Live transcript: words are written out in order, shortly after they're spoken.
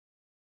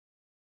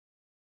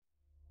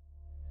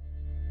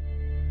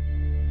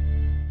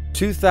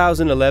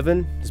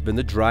2011 has been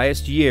the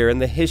driest year in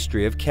the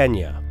history of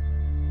Kenya.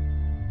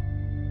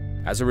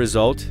 As a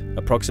result,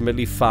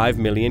 approximately 5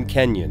 million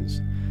Kenyans,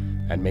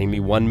 and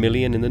mainly 1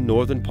 million in the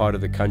northern part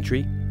of the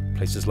country,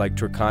 places like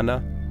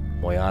Turkana,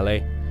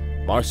 Moyale,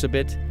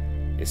 Marsabit,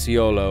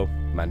 Isiolo,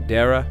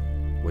 Mandera,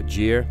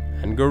 Wajir,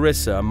 and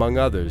Garissa, among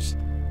others,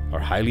 are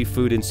highly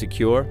food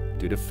insecure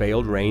due to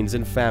failed rains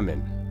and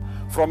famine.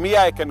 From here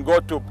I can go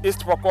to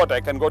East Pokot,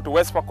 I can go to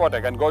West Pokot, I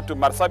can go to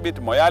Marsabit,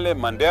 Moyale,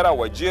 Mandera,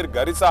 Wajir,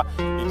 Garissa,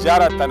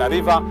 Ijara, Tana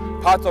River,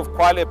 parts of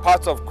Kwale,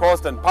 parts of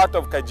Coast, and part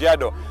of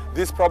Kajiado.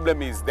 This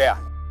problem is there.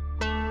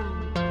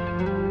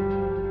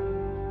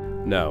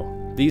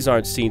 No, these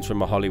aren't scenes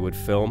from a Hollywood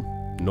film,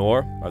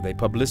 nor are they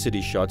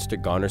publicity shots to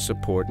garner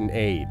support and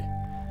aid.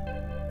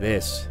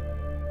 This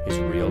is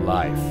real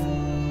life.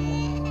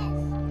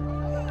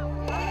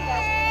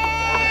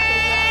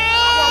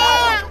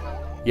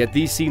 Yet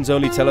these scenes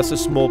only tell us a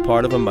small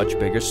part of a much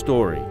bigger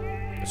story,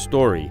 a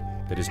story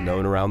that is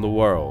known around the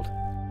world.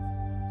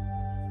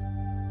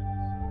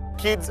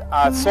 Kids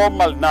are so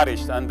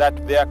malnourished and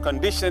that their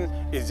condition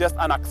is just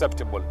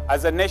unacceptable.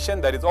 As a nation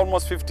that is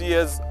almost 50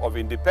 years of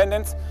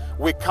independence,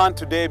 we can't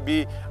today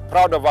be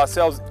proud of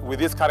ourselves with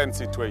this current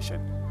situation.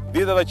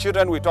 These are the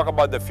children. We talk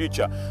about the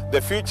future. The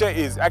future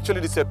is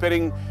actually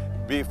disappearing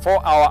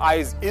before our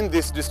eyes in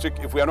this district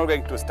if we are not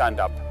going to stand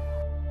up.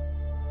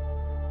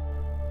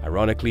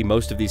 Ironically,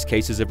 most of these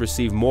cases have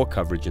received more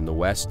coverage in the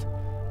West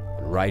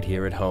than right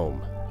here at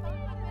home.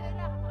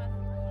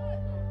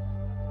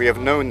 We have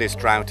known this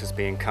drought has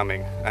been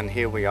coming, and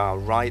here we are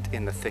right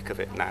in the thick of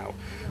it now.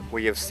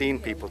 We have seen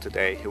people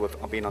today who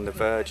have been on the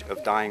verge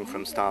of dying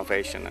from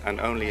starvation, and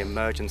only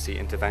emergency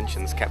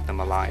interventions kept them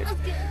alive.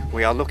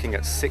 We are looking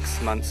at 6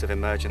 months of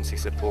emergency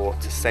support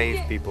to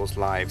save people's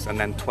lives, and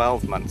then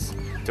 12 months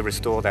to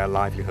restore their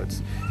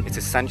livelihoods. It's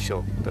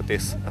essential that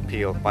this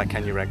appeal by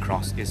Kenya Red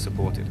Cross is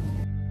supported.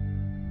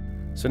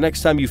 So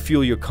next time you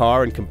fuel your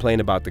car and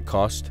complain about the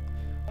cost,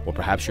 or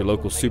perhaps your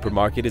local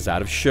supermarket is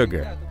out of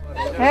sugar.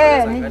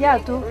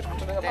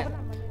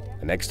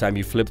 The next time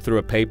you flip through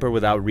a paper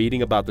without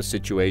reading about the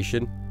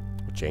situation,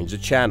 or change the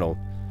channel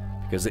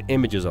because the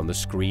images on the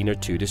screen are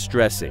too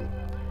distressing.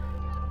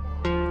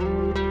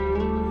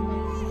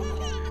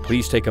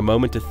 Please take a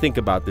moment to think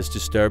about this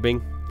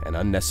disturbing and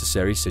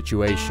unnecessary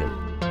situation.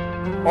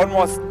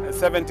 Almost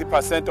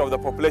 70% of the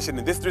population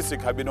in this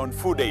district have been on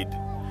food aid.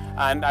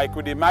 And I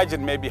could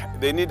imagine maybe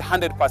they need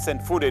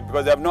 100% food aid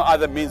because they have no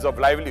other means of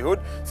livelihood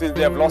since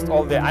they have lost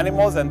all their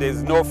animals and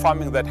there's no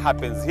farming that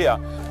happens here.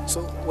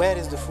 So where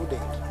is the food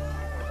aid?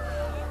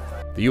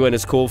 The UN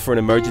has called for an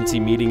emergency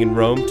meeting in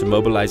Rome to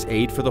mobilize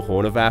aid for the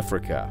Horn of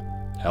Africa,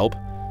 help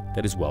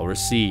that is well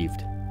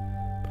received.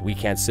 But we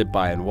can't sit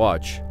by and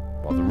watch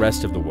while the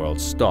rest of the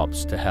world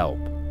stops to help.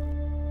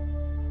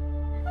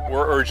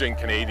 We're urging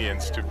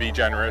Canadians to be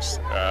generous.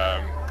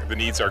 The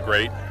needs are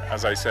great.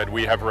 As I said,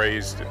 we have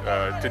raised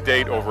to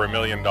date over $1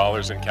 million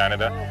in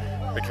Canada.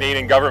 The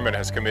Canadian government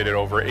has committed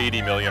over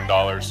 $80 million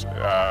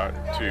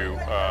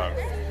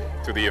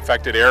to the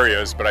affected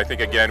areas, but I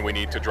think again we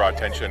need to draw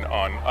attention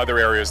on other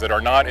areas that are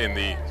not in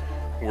the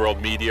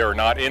world media or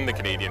not in the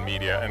Canadian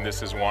media, and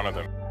this is one of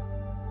them.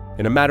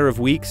 In a matter of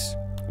weeks,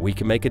 we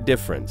can make a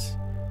difference.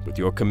 With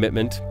your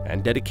commitment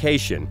and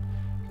dedication,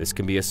 this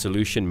can be a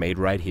solution made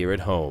right here at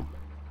home.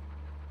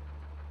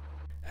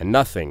 And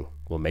nothing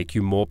will make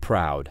you more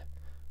proud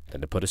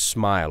than to put a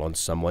smile on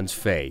someone's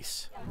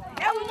face.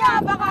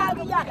 The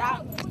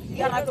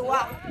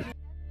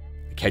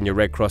Kenya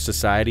Red Cross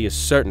Society is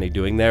certainly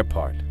doing their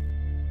part.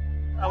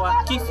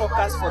 Our key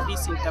focus for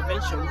this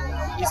intervention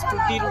is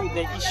to deal with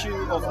the issue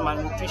of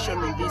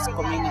malnutrition in these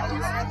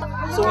communities.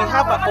 So we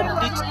have a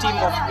complete team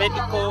of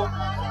medical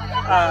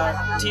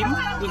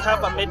We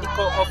have a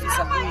medical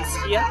officer who is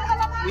here.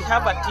 We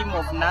have a team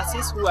of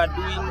nurses who are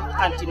doing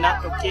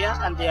antenatal care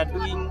and they are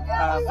doing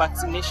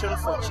vaccination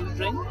for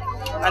children.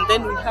 And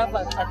then we have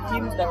a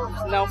team that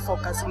is now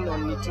focusing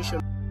on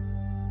nutrition.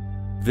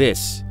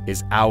 This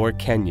is our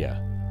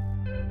Kenya.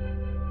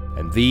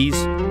 And these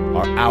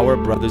are our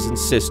brothers and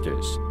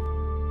sisters.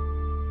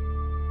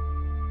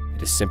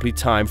 It is simply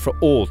time for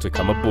all to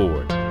come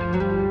aboard.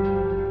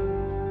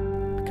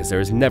 Because there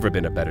has never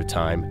been a better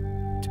time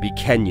to be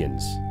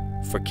Kenyans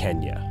for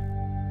Kenya.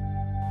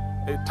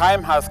 A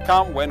time has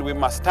come when we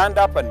must stand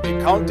up and be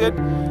counted,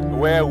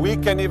 where we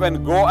can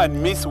even go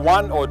and miss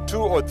 1 or 2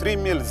 or 3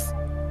 meals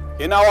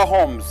in our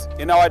homes,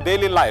 in our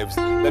daily lives,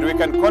 that we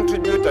can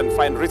contribute and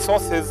find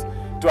resources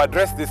to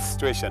address this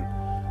situation.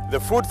 The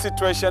food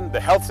situation,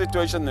 the health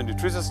situation, the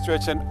nutrition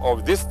situation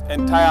of this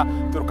entire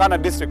Turkana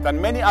district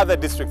and many other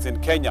districts in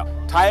Kenya.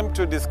 Time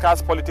to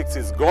discuss politics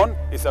is gone.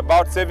 It's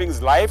about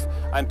saving life,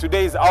 and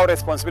today is our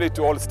responsibility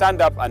to all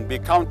stand up and be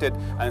counted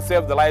and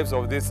save the lives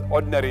of these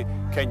ordinary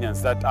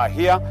Kenyans that are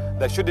here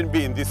that shouldn't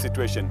be in this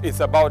situation. It's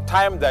about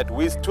time that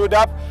we stood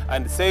up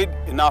and said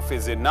enough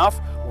is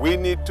enough. We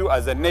need to,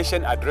 as a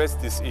nation, address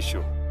this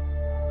issue.